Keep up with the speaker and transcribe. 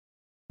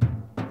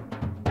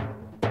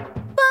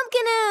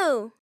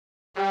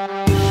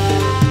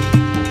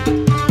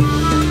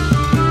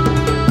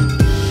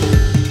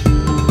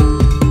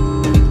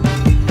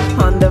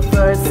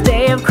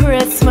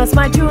Christmas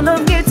my true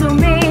love gave to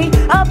me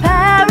a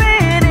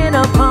parrot in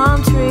a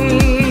palm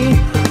tree.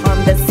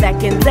 On the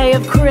second day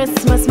of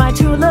Christmas my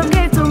true love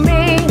gave to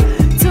me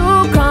 2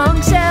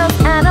 conch shells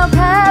and a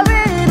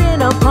parrot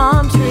in a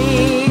palm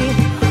tree.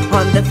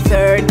 On the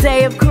third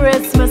day of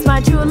Christmas my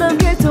true love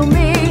gave to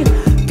me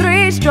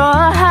 3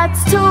 straw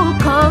hats, 2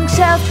 conch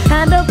shells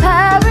and a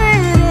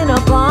parrot in a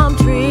palm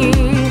tree.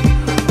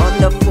 On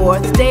the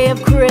fourth day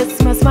of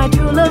Christmas my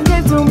true love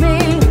gave to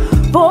me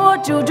 4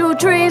 Juju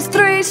trees,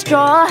 3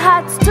 straw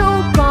hats, 2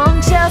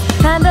 conch shells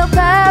and a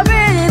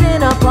parrot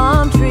in a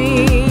palm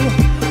tree.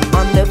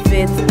 On the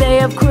fifth day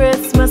of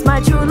Christmas my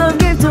true love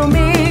gave to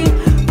me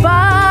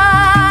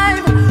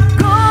 5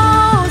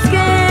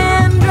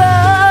 goatskin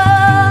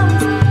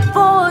drums,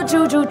 4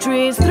 Juju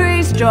trees,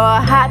 3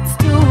 straw hats,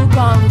 2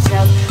 conch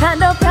shells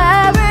and a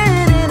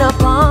parrot in a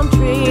palm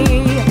tree.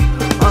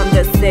 On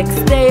the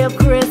sixth day of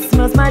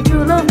Christmas my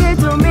true love gave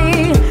to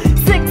me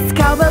 6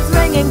 cowbells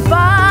ringing,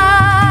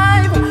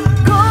 5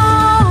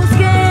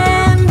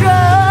 goatskin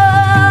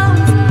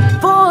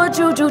drums, 4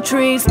 Juju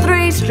trees,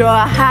 3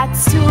 straw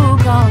hats, 2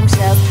 conch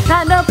shells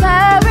and a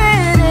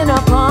parrot in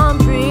a palm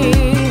tree.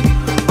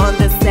 On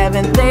the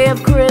seventh day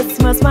of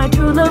Christmas my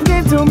true love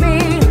gave to me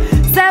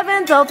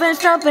 7 dolphins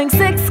jumping,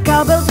 6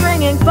 cowbells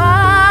ringing,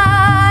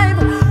 5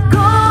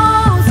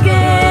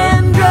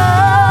 goatskin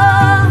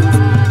drums,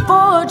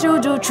 4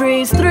 Juju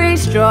trees, 3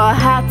 straw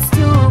hats,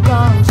 2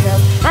 conch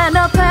shells and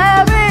a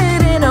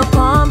parrot in a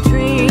palm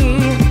tree.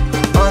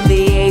 On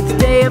the eighth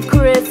day of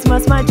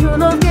Christmas my true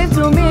love gave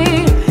to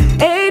me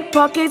 8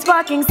 potcakes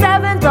barking,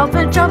 7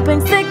 dolphins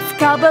jumping, 6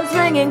 cowbells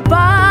ringing,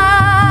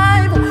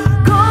 5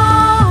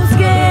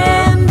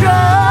 goatskin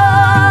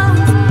drums,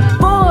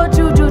 4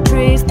 Juju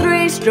trees,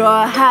 3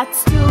 straw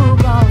hats, 2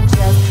 conch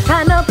shells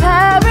and a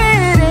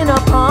parrot in a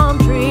palm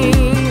tree.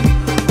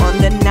 On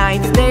the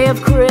ninth day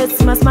of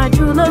Christmas my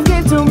true love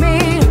gave to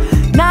me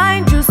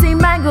 9 juicy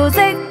mangoes,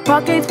 8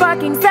 potcakes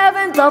barking,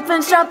 7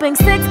 dolphins jumping,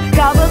 6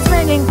 cowbells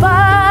ringing,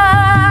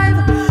 5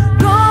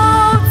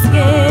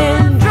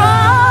 goatskin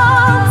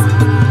drums,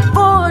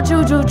 4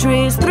 Juju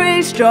trees,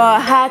 3 straw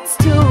hats,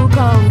 2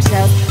 conch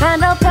shells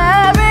and a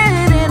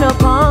parrot in a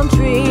palm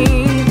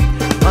tree.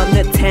 On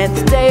the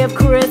 10th day of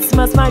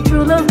Christmas my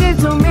true love gave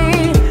to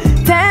me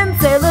 10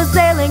 sailors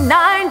sailing,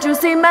 9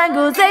 juicy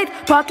mangoes, 8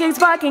 potcakes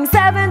barking,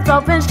 7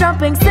 dolphins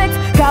jumping, 6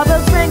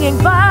 cowbells ringing,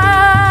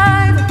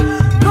 5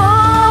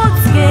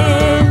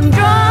 goatskin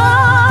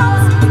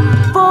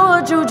drums,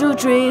 4 Juju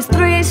trees,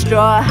 3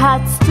 straw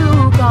hats,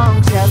 2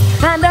 conch shells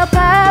and a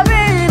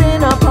parrot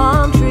in a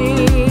palm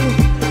tree.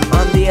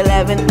 On the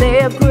 11th day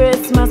of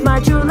Christmas my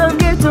true love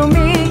gave to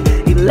me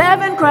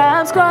 11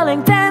 crabs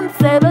crawling, 10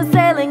 sailors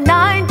sailing,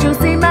 9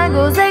 juicy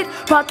mangoes, 8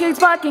 potcakes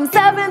barking,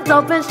 7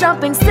 dolphins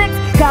jumping, 6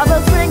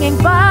 cowbells ringing,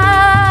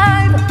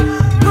 5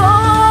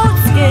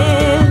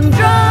 goatskin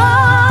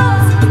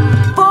drums,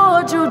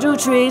 4 Juju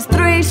trees,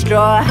 3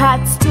 straw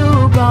hats,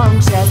 2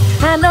 conch shells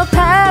and a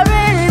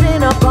parrot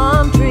in a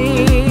palm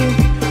tree.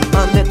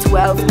 On the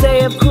 12th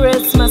day of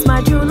Christmas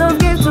my true love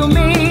gave to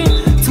me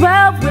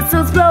 12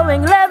 whistles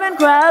blowing, 11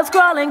 crabs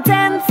crawling,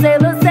 10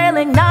 sailors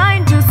sailing,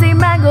 9 juicy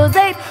mangoes,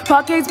 8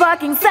 potcakes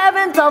barking,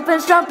 7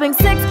 dolphins jumping,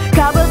 6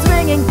 cowbells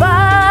ringing,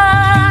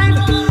 5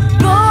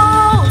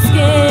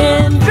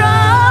 goatskin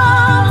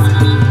drums,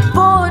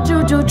 4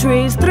 Juju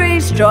trees, 3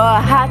 straw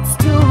hats,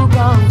 2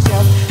 conch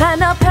shells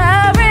and a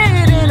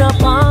parrot in a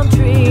palm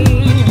tree.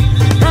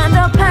 And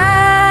a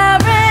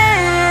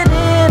parrot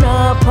in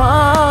a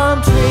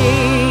palm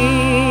tree.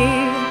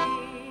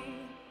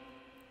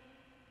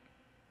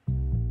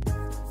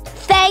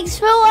 Thanks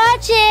for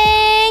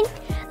watching!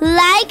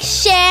 Like,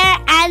 share,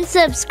 and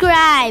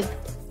subscribe.